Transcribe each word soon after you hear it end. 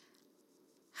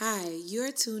Hi,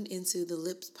 you're tuned into the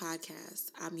Lips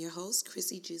Podcast. I'm your host,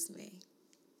 Chrissy Jusme.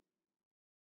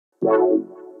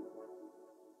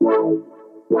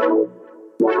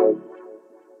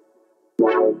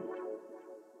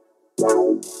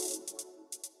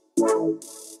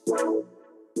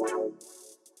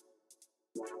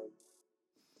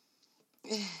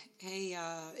 Hey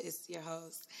y'all, it's your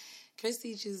host,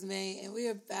 Chrissy Jusme, and we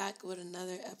are back with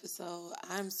another episode.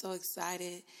 I'm so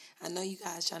excited. I know you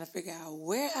guys trying to figure out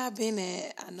where I've been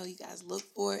at. I know you guys look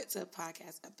forward to a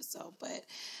podcast episode, but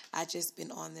I just been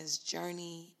on this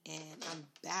journey and I'm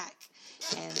back.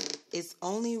 And it's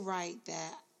only right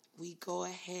that we go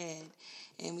ahead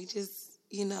and we just,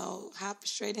 hop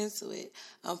straight into it.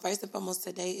 First and foremost,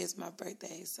 today is my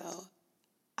birthday, so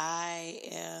I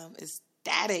am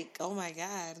ecstatic. Oh my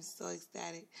God, I'm so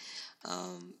ecstatic.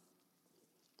 Um,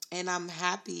 and I'm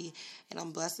happy and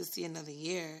I'm blessed to see another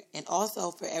year. And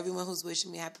also for everyone who's wishing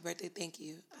me a happy birthday, thank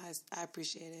you. I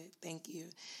appreciate it. Thank you.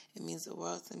 It means the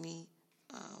world to me.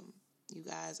 You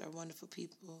guys are wonderful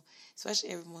people,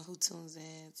 especially everyone who tunes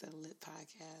in to the Lip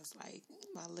Podcast, like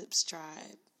my Lips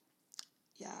tribe.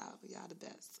 Y'all the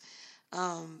best.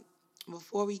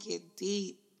 Before we get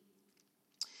deep,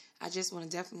 I just want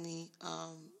to definitely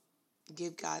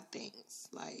give God thanks.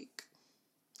 Like,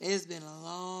 it has been a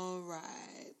long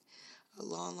ride, a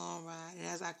long, long ride. And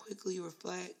as I quickly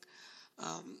reflect,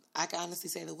 I can honestly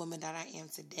say the woman that I am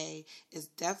today is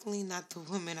definitely not the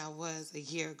woman I was a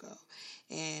year ago.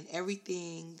 And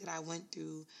everything that I went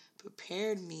through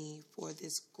prepared me for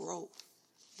this growth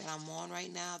that I'm on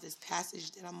right now, this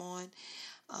passage that I'm on.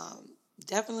 Um,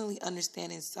 Definitely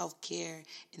understanding self-care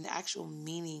and the actual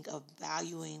meaning of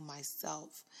valuing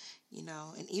myself,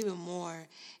 and even more,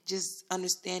 just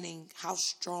understanding how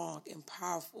strong and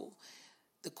powerful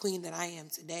the queen that I am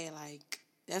today. Like,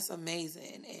 that's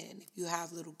amazing. And if you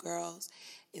have little girls,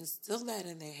 instill that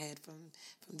in their head from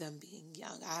them being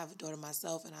young. I have a daughter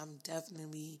myself, and I'm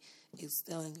definitely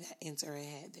instilling that into her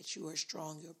head that you are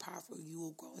strong, you're powerful, you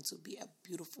will grow into be a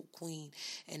beautiful queen,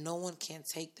 and no one can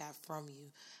take that from you.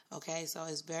 Okay, so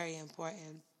it's very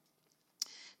important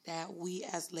that we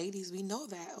as ladies, we know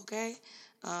that, okay?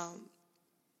 Um,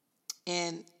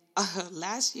 and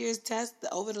last year's test,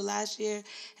 over the last year,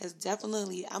 has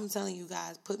definitely, I'm telling you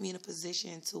guys, put me in a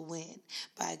position to win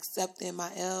by accepting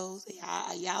my L's.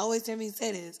 Y'all always hear me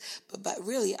say this, but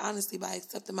really, honestly, by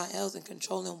accepting my L's and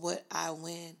controlling what I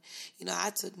win. I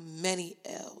took many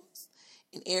L's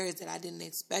in areas that I didn't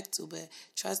expect to, but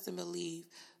trust and believe,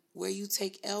 where you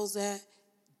take L's at,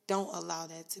 don't allow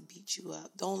that to beat you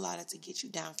up. Don't allow that to get you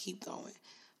down. Keep going.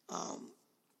 Um,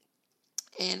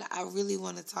 and I really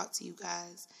want to talk to you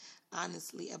guys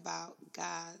honestly about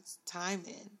God's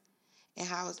timing and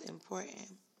how it's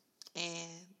important.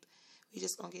 And we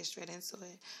just going to get straight into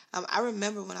it. I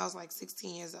remember when I was like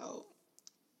 16 years old,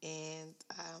 and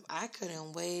I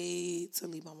couldn't wait to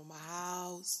leave my mama's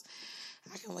house.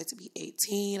 I couldn't wait to be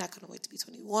 18. I couldn't wait to be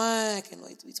 21. I couldn't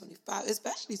wait to be 25,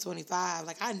 especially 25.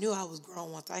 Like, I knew I was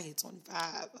grown once I hit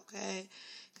 25, okay?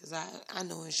 Because I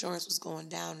knew insurance was going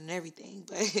down and everything.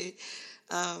 But,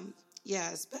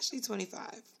 yeah, especially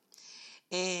 25.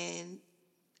 And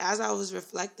as I was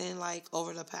reflecting, like,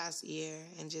 over the past year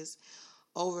and just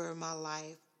over my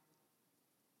life,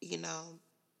 you know,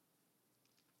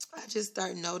 I just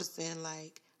started noticing,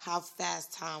 like, how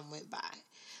fast time went by.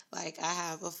 Like, I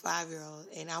have a 5-year-old,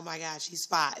 and oh my God, she's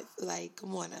 5. Like,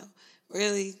 come on now.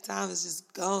 Really, time is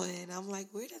just going. I'm like,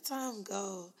 where did time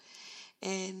go?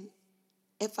 And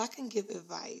if I can give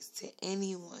advice to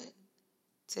anyone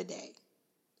today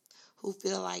who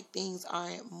feel like things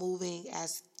aren't moving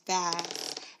as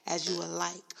fast as you would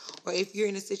like, or if you're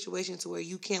in a situation to where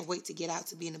you can't wait to get out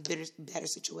to be in a better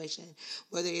situation,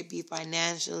 whether it be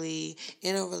financially,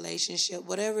 in a relationship,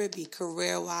 whatever it be,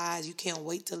 career-wise, you can't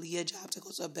wait to leave your job to go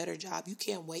to a better job. You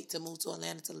can't wait to move to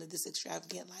Atlanta to live this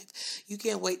extravagant life. You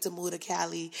can't wait to move to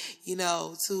Cali,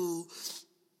 to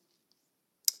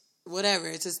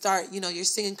whatever, to start, your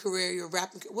singing career, your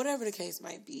rapping, whatever the case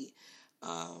might be.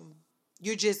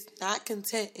 You're just not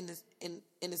content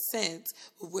in a sense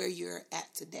with where you're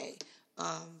at today.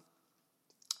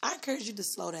 I encourage you to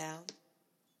slow down.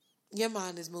 Your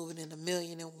mind is moving in a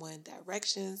million and one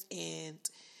directions, and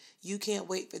you can't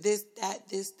wait for this, that,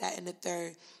 and the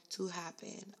third to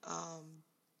happen.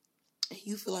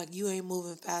 You feel like you ain't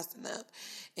moving fast enough.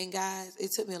 And guys,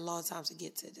 it took me a long time to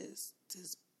get to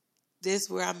this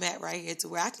where I'm at right here, to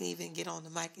where I can even get on the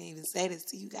mic and even say this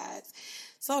to you guys.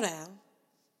 Slow down.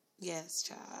 Yes,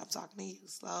 child, I'm talking to you.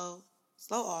 Slow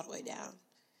all the way down.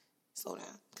 Slow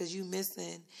down, because you're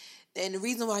missing. And the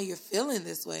reason why you're feeling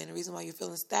this way and the reason why you're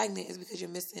feeling stagnant is because you're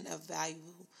missing a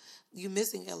valuable you're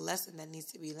missing a lesson that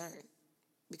needs to be learned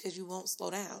because you won't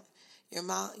slow down. Your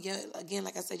mind, again,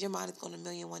 like I said, your mind is going a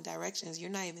million one directions. You're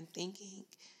not even thinking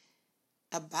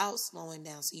about slowing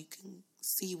down so you can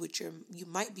see what you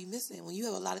might be missing. When you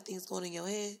have a lot of things going in your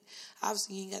head,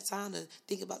 obviously you ain't got time to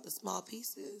think about the small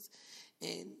pieces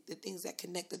and the things that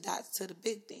connect the dots to the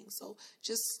big things. So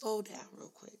just slow down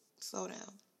real quick. Slow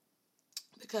down.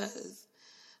 Because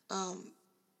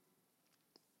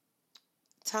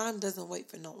time doesn't wait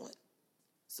for no one.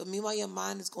 So meanwhile your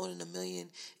mind is going in a million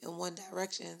and one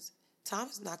directions, time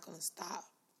is not going to stop.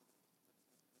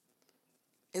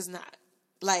 It's not.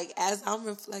 Like, as I'm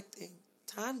reflecting,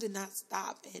 time did not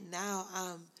stop. And now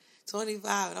I'm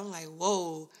 25 and I'm like,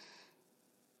 whoa.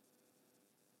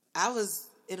 I was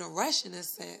in a rush in a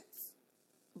sense.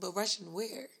 But rushing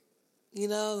where? You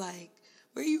know, like,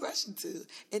 where are you rushing to?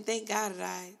 And thank God that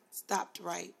I stopped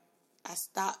right. I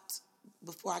stopped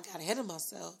before I got ahead of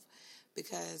myself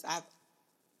because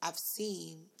I've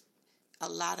seen a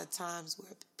lot of times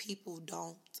where people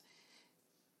don't.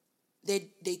 They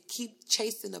keep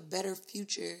chasing a better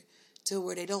future to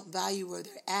where they don't value where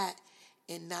they're at.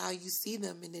 And now you see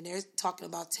them and then they're talking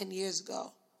about 10 years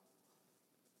ago,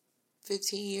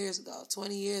 15 years ago,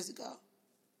 20 years ago.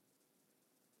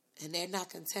 And they're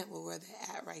not content with where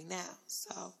they're at right now.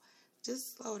 So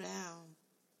just slow down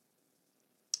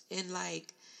and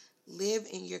like live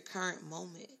in your current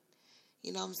moment.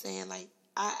 You know what I'm saying? Like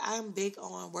I'm big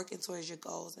on working towards your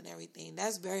goals and everything.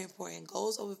 That's very important.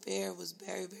 Goals over fear was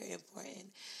very, very important.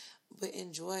 But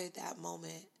enjoy that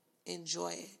moment.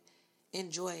 Enjoy it.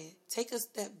 Enjoy it. Take a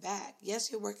step back.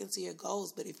 Yes, you're working to your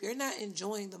goals, but if you're not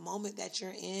enjoying the moment that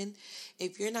you're in,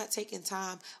 if you're not taking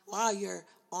time while you're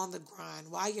on the grind,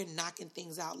 while you're knocking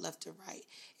things out left to right,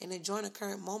 and enjoying the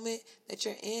current moment that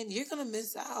you're in, you're going to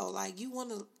miss out. Like, you want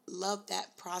to love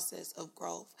that process of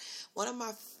growth. One of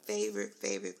my favorite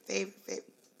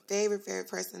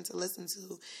person to listen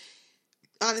to,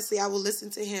 honestly, I will listen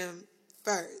to him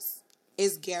first,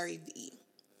 is Gary Vee.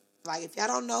 Like, if y'all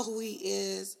don't know who he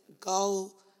is, go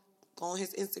on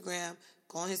his Instagram,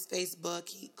 go on his Facebook.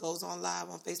 He goes on live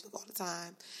on Facebook all the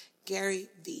time. Gary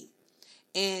Vee.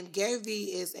 And Gary Vee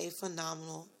is a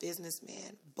phenomenal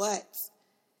businessman, but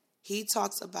he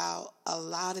talks about a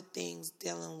lot of things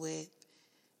dealing with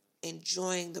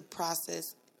enjoying the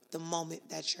process, the moment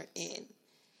that you're in.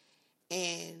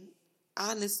 And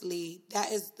honestly,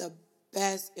 that is the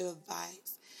best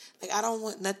advice. Like, I don't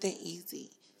want nothing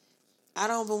easy. I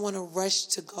don't even want to rush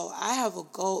to go. I have a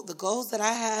goal. The goals that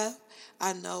I have,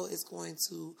 I know is going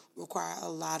to require a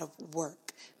lot of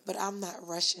work, but I'm not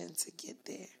rushing to get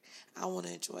there. I want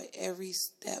to enjoy every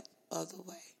step of the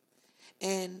way.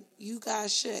 And you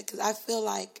guys should, because I feel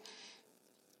like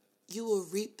you will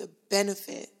reap the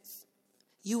benefits.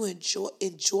 You enjoy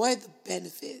the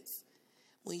benefits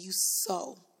when you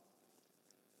sow.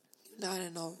 You're not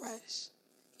in no rush.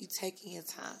 You're taking your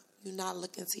time. You're not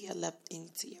looking to your left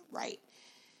and to your right.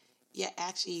 You're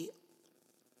actually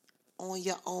on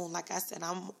your own. Like I said,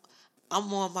 I'm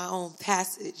on my own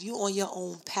passage. You on your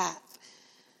own path.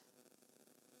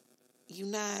 You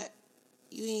on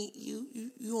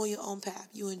your own path.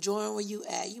 You enjoying where you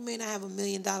at. You may not have $1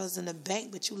 million in the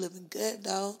bank, but you living good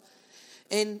though.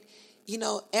 And you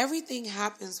know, everything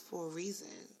happens for a reason.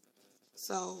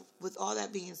 So with all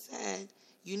that being said,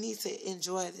 you need to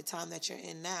enjoy the time that you're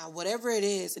in now, whatever it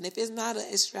is. And if it's not an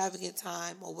extravagant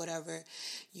time or whatever,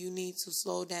 you need to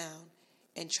slow down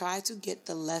and try to get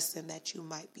the lesson that you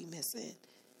might be missing.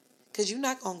 Because you're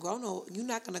not going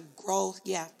to grow.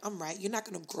 Yeah, I'm right. You're not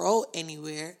going to grow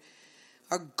anywhere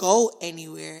or go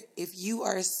anywhere if you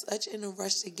are such in a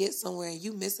rush to get somewhere and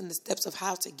you missing the steps of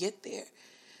how to get there.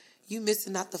 You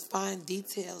missing out the fine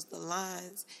details, the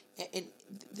lines, and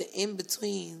the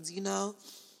in-betweens, you know?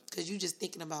 Because you just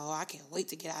thinking about, I can't wait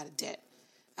to get out of debt.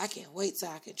 I can't wait till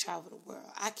I can travel the world.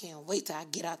 I can't wait till I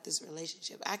get out this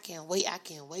relationship. I can't wait.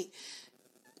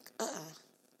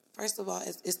 First of all,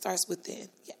 it starts within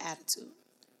your attitude.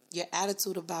 Your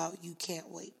attitude about you can't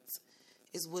wait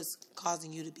is what's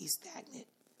causing you to be stagnant.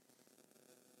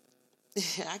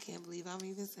 I can't believe I'm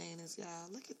even saying this, y'all.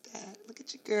 Look at that. Look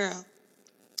at your girl.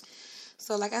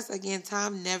 So like I said, again,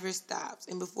 time never stops.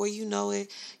 And before you know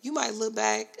it, you might look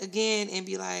back again and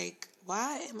be like,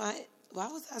 why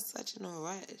was I such in a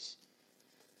rush?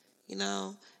 You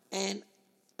know? And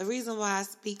the reason why I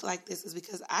speak like this is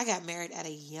because I got married at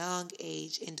a young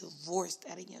age and divorced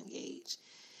at a young age.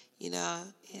 You know?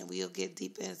 And we'll get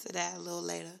deeper into that a little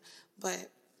later.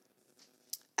 But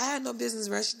I had no business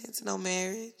rushing into no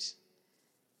marriage.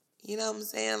 You know what I'm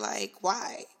saying? Like,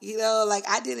 why? You know, like,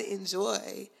 I didn't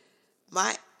enjoy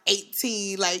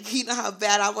 18. Like, you know how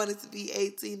bad I wanted to be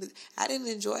 18. I didn't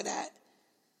enjoy that.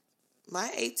 My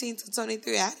 18 to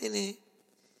 23, I didn't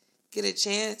get a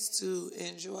chance to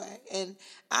enjoy. And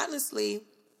honestly,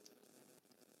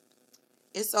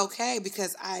 it's okay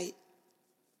because I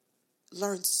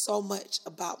learned so much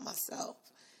about myself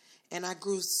and I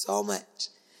grew so much.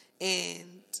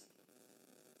 And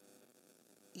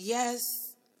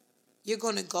yes, you're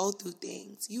going to go through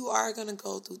things. You are going to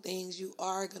go through things. You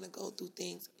are going to go through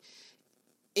things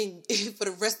for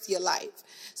the rest of your life.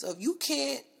 So if you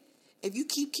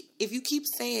keep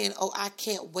saying, "Oh, I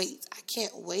can't wait. I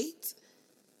can't wait,"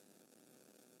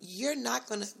 you're not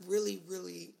going to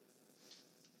really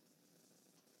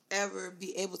ever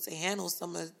be able to handle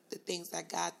some of the things that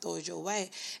God throws your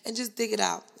way. And just dig it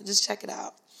out. Just check it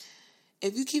out.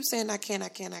 If you keep saying I can't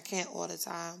all the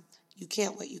time, you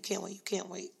can't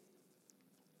wait.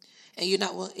 And you're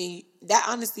not willing. That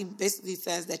honestly basically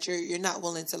says that you're not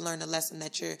willing to learn the lesson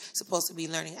that you're supposed to be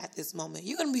learning at this moment.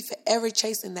 You're going to be forever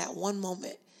chasing that one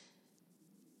moment.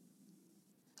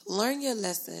 Learn your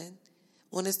lesson.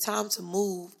 When it's time to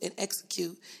move and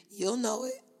execute, you'll know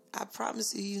it. I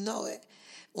promise you, you know it.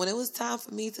 When it was time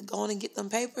for me to go on and get them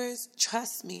papers,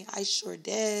 trust me, I sure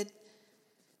did.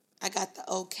 I got the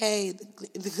okay,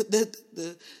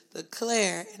 the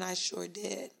clear, and I sure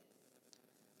did.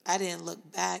 I didn't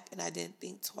look back and I didn't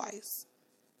think twice.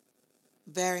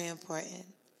 Very important.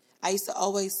 I used to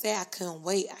always say I couldn't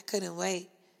wait.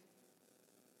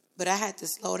 But I had to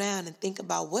slow down and think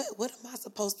about what am I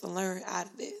supposed to learn out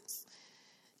of this?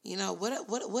 You know,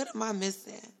 what am I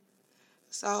missing?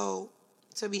 So,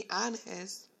 to be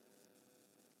honest,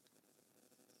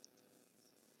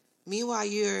 meanwhile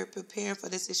you're preparing for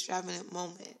this extravagant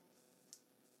moment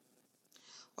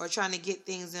or trying to get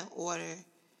things in order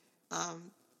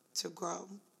to grow,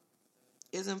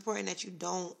 it's important that you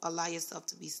don't allow yourself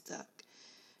to be stuck.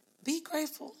 Be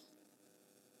grateful.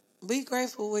 Be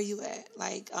grateful where you at.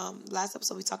 Like last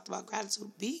episode we talked about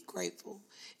gratitude. Be grateful.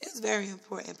 It's very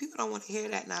important. People don't want to hear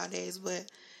that nowadays, but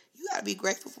you got to be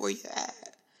grateful for where you're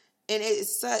at. And it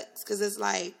sucks because it's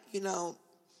like, you know,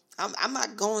 I'm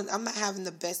not having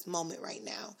the best moment right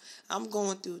now. I'm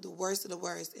going through the worst of the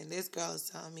worst, and this girl is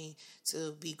telling me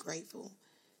to be grateful.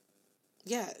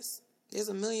 Yes, there's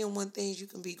a million and one things you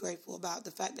can be grateful about.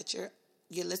 The fact that you're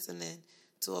listening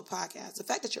to a podcast, the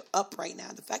fact that you're up right now,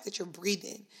 the fact that you're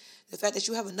breathing, the fact that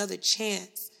you have another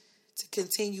chance to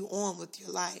continue on with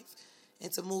your life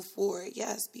and to move forward.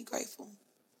 Yes, be grateful.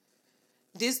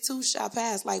 This too shall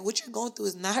pass. Like, what you're going through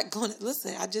is not going to,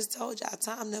 listen, I just told y'all,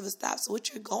 time never stops. So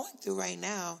what you're going through right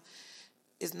now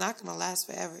is not going to last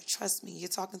forever. Trust me, you're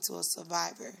talking to a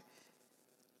survivor.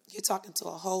 You're talking to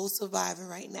a whole survivor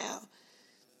right now.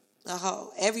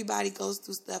 Everybody goes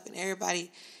through stuff, and everybody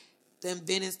done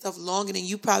been in stuff longer than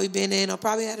you probably been in or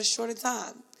probably had a shorter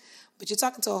time. But you're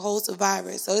talking to a whole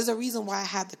survivor. So there's a reason why I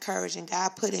have the courage, and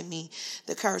God put in me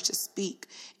the courage to speak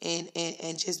and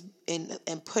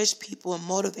push people and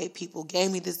motivate people, gave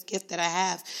me this gift that I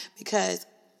have because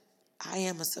I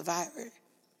am a survivor.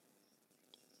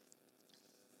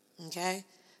 Okay?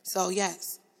 So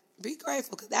yes, be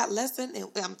grateful because that lesson, and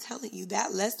I'm telling you,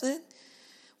 that lesson,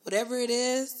 whatever it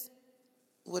is,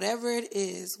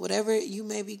 whatever you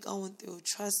may be going through,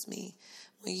 trust me,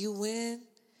 when you win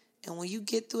and when you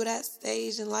get through that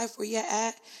stage in life where you're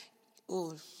at,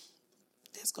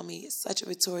 that's going to be such a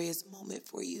victorious moment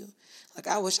for you. Like,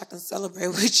 I wish I could celebrate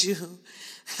with you,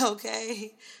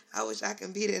 okay? I wish I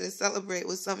can be there to celebrate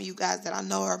with some of you guys that I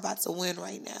know are about to win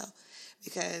right now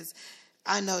because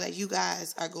I know that you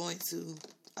guys are going to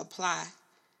apply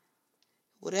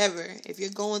whatever. If you're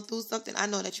going through something, I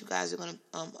know that you guys are going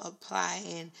to apply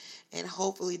and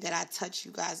hopefully that I touch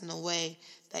you guys in a way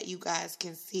that you guys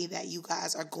can see that you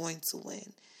guys are going to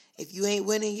win. If you ain't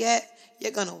winning yet,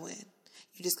 you're going to win.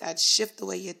 You just got to shift the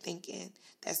way you're thinking.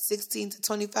 That 16 to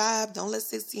 25, don't let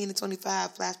 16 to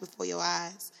 25 flash before your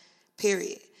eyes.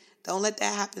 Period. Don't let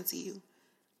that happen to you.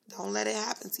 Don't let it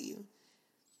happen to you.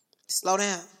 Slow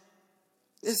down.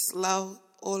 Just slow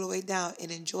all the way down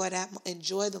and enjoy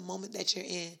the moment that you're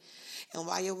in. And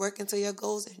while you're working to your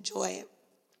goals, enjoy it.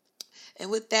 And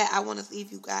with that, I want to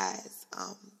leave you guys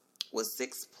with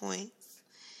 6 points.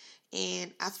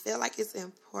 And I feel like it's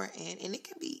important and it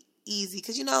can be easy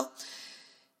because, you know,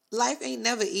 life ain't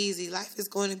never easy. Life is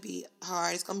going to be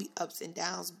hard. It's going to be ups and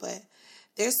downs. But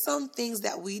there's some things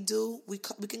that we do, we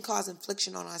can cause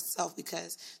infliction on ourselves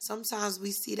because sometimes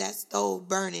we see that stove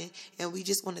burning and we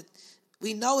just want to,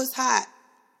 we know it's hot.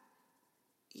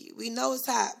 We know it's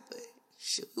hot, but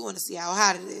shoot, we want to see how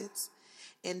hot it is.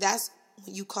 And that's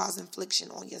when you cause infliction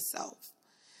on yourself.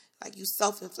 Like you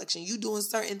self-infliction. You doing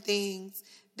certain things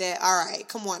that, all right,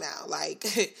 come on now. Like,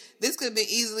 this could have been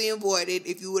easily avoided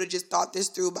if you would have just thought this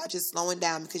through by just slowing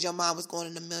down because your mind was going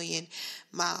in 1,000,000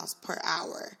 miles per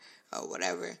hour or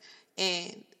whatever.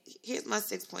 And here's my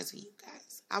 6 points for you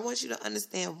guys. I want you to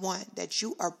understand, one, that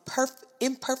you are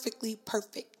imperfectly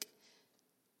perfect.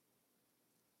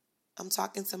 I'm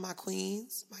talking to my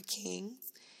queens, my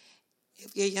kings.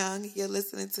 If you're young, you're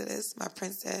listening to this, my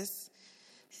princess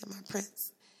and my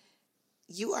prince.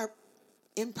 You are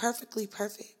imperfectly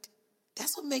perfect.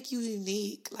 That's what makes you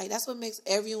unique. Like, that's what makes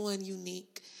everyone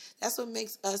unique. That's what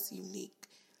makes us unique.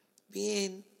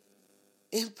 Being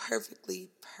imperfectly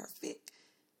perfect.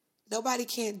 Nobody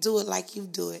can't do it like you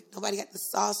do it. Nobody got the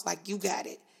sauce like you got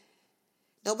it.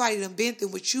 Nobody done been through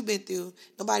what you've been through.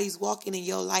 Nobody's walking in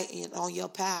your light and on your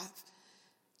path.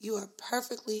 You are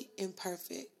perfectly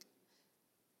imperfect.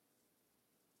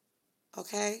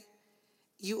 Okay?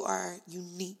 You are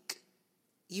unique.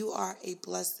 You are a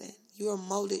blessing. You are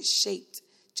molded, shaped,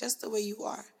 just the way you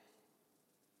are.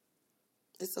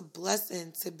 It's a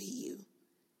blessing to be you.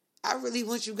 I really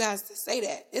want you guys to say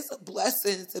that. It's a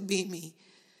blessing to be me.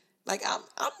 Like, I'm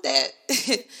that,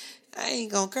 I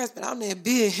ain't gonna curse, but I'm that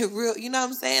big, real, you know what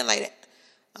I'm saying? Like,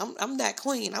 I'm that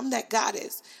queen. I'm that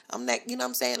goddess. I'm that, you know what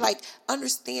I'm saying? Like,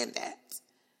 understand that.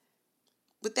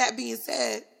 With that being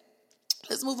said,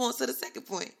 let's move on to the second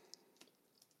point.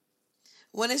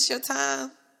 When it's your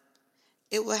time,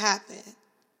 it will happen.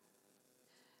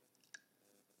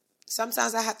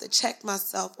 Sometimes I have to check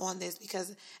myself on this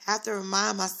because I have to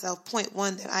remind myself, point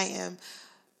one, that I am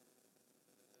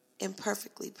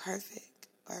imperfectly perfect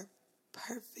or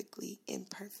perfectly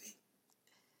imperfect.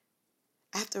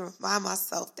 I have to remind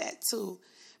myself that too,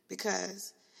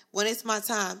 because when it's my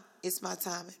time, it's my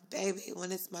time. And baby,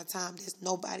 when it's my time, there's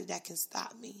nobody that can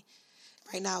stop me.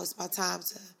 Right now, it's my time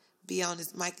to be on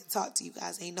this mic and talk to you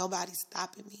guys. Ain't nobody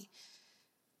stopping me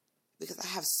because I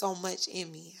have so much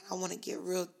in me. And I want to get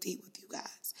real deep with you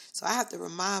guys. So I have to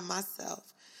remind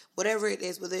myself, whatever it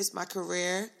is, whether it's my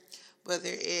career, whether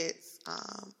it's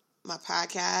my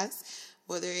podcast,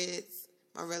 whether it's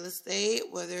my real estate,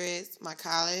 whether it's my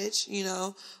college, you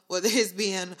know, whether it's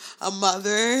being a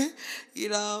mother, you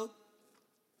know,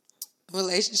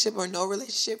 relationship or no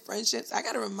relationship, friendships, I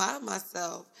got to remind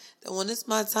myself that when it's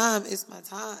my time, it's my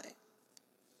time.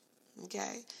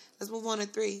 Okay? Let's move on to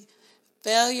 3.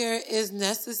 Failure is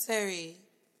necessary.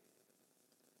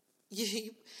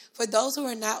 For those who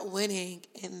are not winning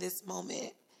in this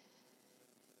moment,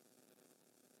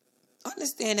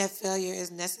 understand that failure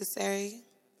is necessary.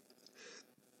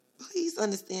 Please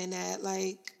understand that.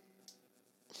 Like,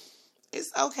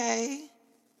 it's okay.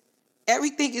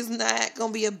 Everything is not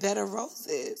going to be a bed of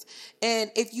roses.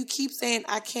 And if you keep saying,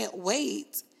 I can't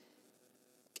wait,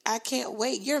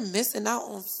 you're missing out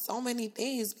on so many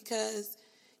things because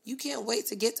you can't wait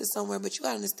to get to somewhere, but you got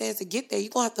to understand, to get there, you're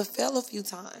going to have to fail a few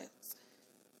times.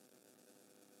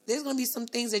 There's going to be some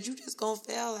things that you just going to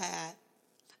fail at.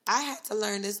 I had to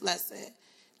learn this lesson.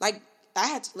 Like, I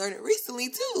had to learn it recently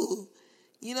too.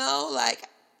 You know, like,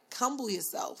 humble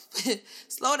yourself.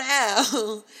 Slow down.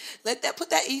 Put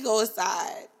that ego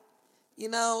aside. You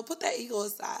know, put that ego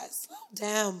aside. Slow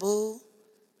down, boo.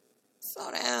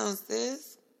 Slow down,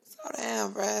 sis. Slow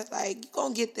down, bruh. Like, you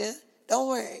gonna get there. Don't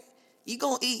worry. You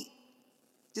gonna eat.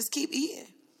 Just keep eating.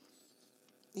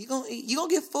 You gonna eat. You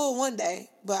gonna get full one day,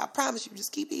 but I promise you,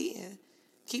 just keep eating.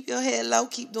 Keep your head low.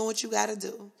 Keep doing what you gotta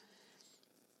do.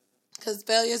 Because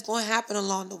failure is going to happen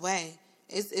along the way.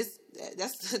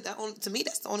 To me,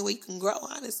 that's the only way you can grow,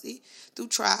 honestly, through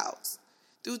trials,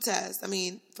 through tests. I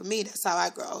mean, for me, that's how I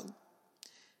grow.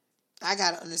 I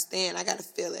got to understand. I got to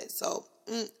feel it. So,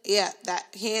 yeah, that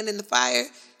hand in the fire,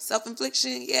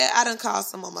 self-infliction, yeah, I done caused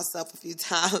some on myself a few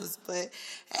times. But,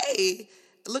 hey,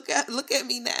 look at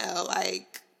me now.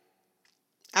 Like,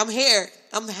 I'm here.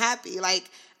 I'm happy. Like,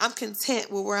 I'm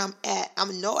content with where I'm at.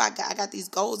 I got these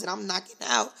goals that I'm knocking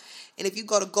out. And if you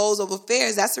go to goals over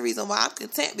fairs, that's the reason why I'm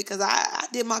content, because I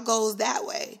did my goals that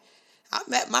way. I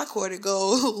met my quarter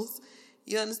goals.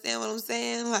 You understand what I'm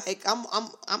saying? Like,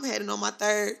 I'm heading on my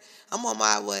third. I'm on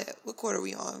my what quarter are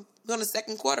we on? We're on the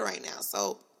second quarter right now.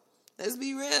 So let's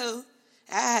be real.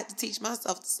 I had to teach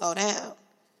myself to slow down.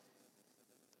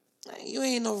 Like, you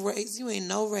ain't no race. You ain't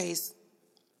no race.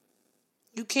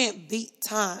 You can't beat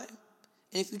time.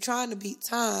 And if you're trying to beat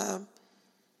time,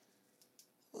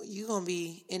 you're going to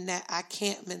be in that I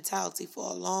can't mentality for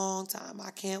a long time.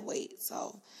 I can't wait.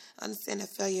 So understand that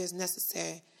failure is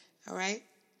necessary. All right?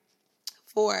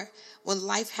 4, when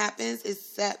life happens,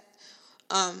 accept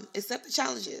the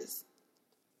challenges,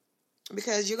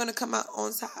 because you're going to come out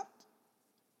on top.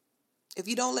 If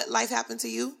you don't let life happen to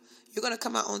you, you're going to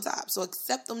come out on top. So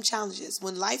accept them challenges.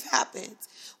 When life happens,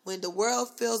 when the world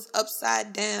feels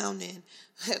upside down,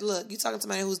 and look, you're talking to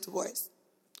somebody who's divorced.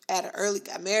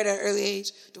 Got married at an early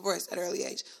age, divorced at an early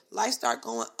age. Life start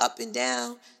going up and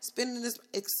down,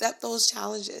 accept those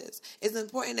challenges. It's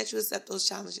important that you accept those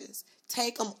challenges.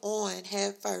 Take them on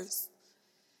head first.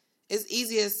 It's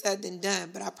easier said than done,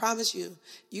 but I promise you,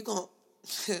 you're going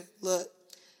to, look,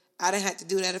 I done had to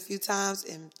do that a few times,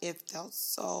 and it felt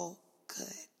so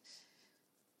good.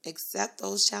 Accept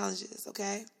those challenges,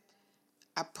 okay?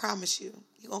 I promise you,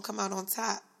 you're going to come out on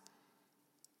top.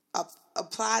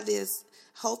 Apply this.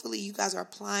 Hopefully you guys are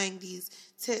applying these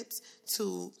tips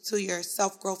to your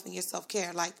self-growth and your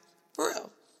self-care. Like, for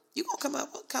real. You're going to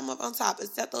come up on top.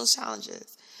 Accept those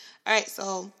challenges. All right,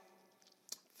 so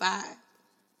 5.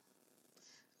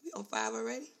 We on 5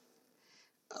 already?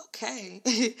 Okay.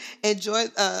 Enjoy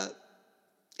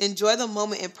the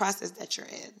moment and process that you're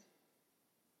in.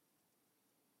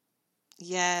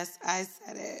 Yes, I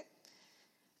said it.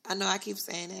 I know I keep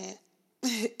saying it.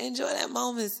 Enjoy that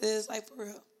moment, sis. Like, for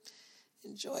real.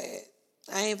 Enjoy it.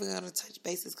 I ain't even going to touch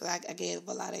bases because I gave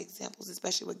a lot of examples,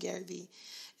 especially with Gary Vee.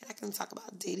 And I can talk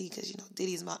about Diddy because,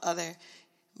 Diddy's my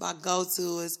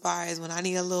go-to as far as when I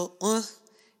need a little,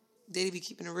 Diddy be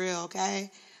keeping it real,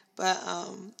 okay? But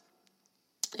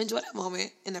enjoy that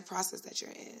moment in the process that you're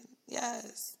in.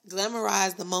 Yes.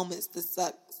 Glamorize the moments, the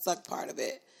suck part of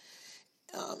it.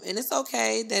 And it's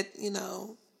okay that,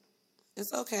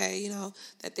 it's okay,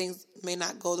 that things may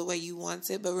not go the way you want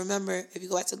it. But remember, if you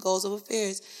go back to goals over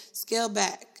fears, scale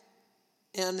back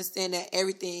and understand that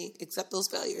everything except those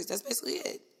failures, that's basically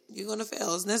it. You're going to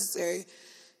fail. It's necessary.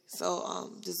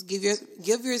 So just give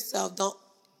yourself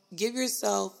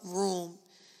room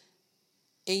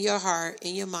in your heart,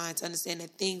 in your mind to understand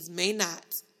that things may not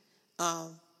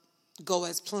go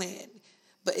as planned.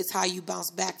 But it's how you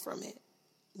bounce back from it.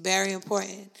 Very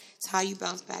important. It's how you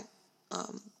bounce back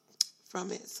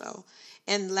from it. So,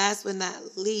 and last but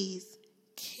not least,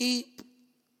 keep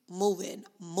moving.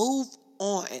 Move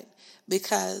on.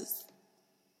 Because,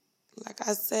 like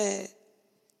I said,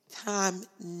 time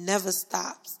never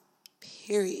stops.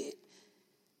 Period.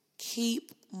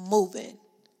 Keep moving.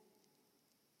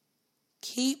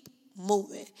 Keep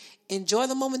moving. Enjoy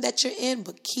the moment that you're in,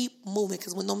 but keep moving.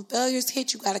 Because when them failures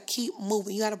hit, you got to keep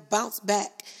moving. You got to bounce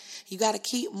back. You got to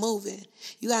keep moving.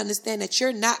 You got to understand that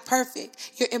you're not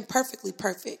perfect. You're imperfectly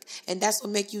perfect. And that's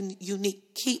what makes you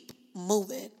unique. Keep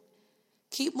moving.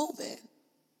 Keep moving.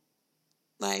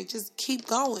 Like, just keep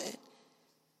going.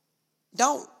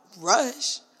 Don't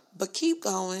rush, but keep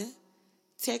going.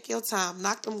 Take your time.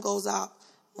 Knock them goals out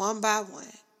one by one.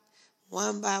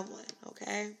 One by one,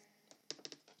 okay?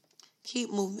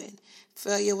 Keep moving.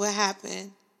 Failure will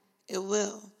happen. It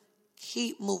will.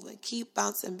 Keep moving. Keep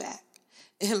bouncing back.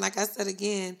 And like I said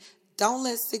again, don't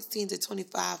let 16 to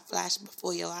 25 flash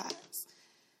before your eyes.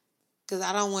 Because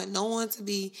I don't want no one to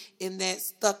be in that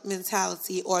stuck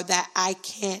mentality or that I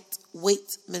can't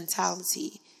wait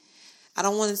mentality. I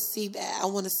don't want to see that. I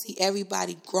want to see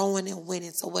everybody growing and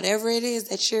winning. So whatever it is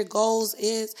that your goals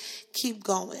is, keep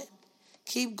going.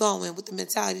 Keep going with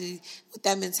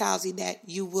that mentality that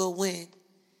you will win.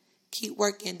 Keep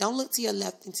working. Don't look to your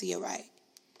left and to your right.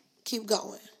 Keep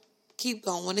going. Keep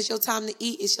going. When it's your time to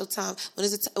eat, it's your time.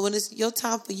 When it's your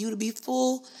time for you to be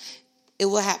full, it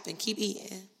will happen. Keep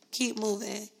eating. Keep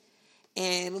moving.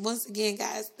 And once again,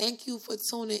 guys, thank you for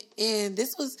tuning in.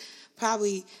 This was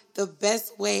probably the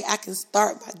best way I can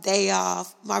start my day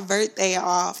off, my birthday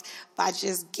off, by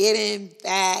just getting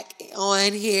back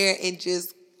on here and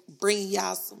just bringing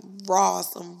y'all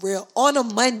some real, on a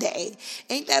Monday.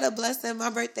 Ain't that a blessing? My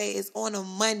birthday is on a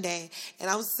Monday. And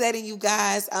I'm setting you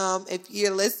guys, if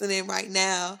you're listening right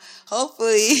now,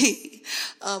 hopefully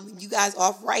you guys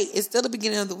off right. It's still the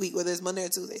beginning of the week, whether it's Monday or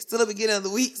Tuesday. It's still the beginning of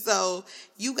the week. So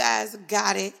you guys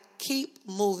got it. Keep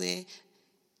moving.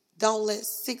 Don't let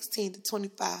 16 to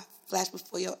 25 flash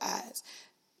before your eyes.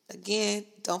 Again,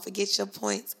 don't forget your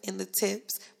points and the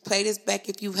tips. Play this back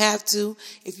if you have to,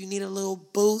 if you need a little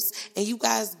boost. And you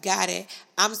guys got it.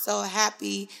 I'm so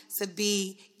happy to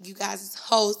be you guys'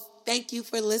 host. Thank you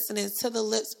for listening to the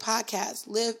Lips Podcast.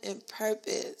 Live in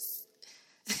purpose.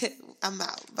 I'm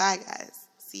out. Bye, guys.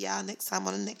 See y'all next time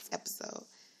on the next episode.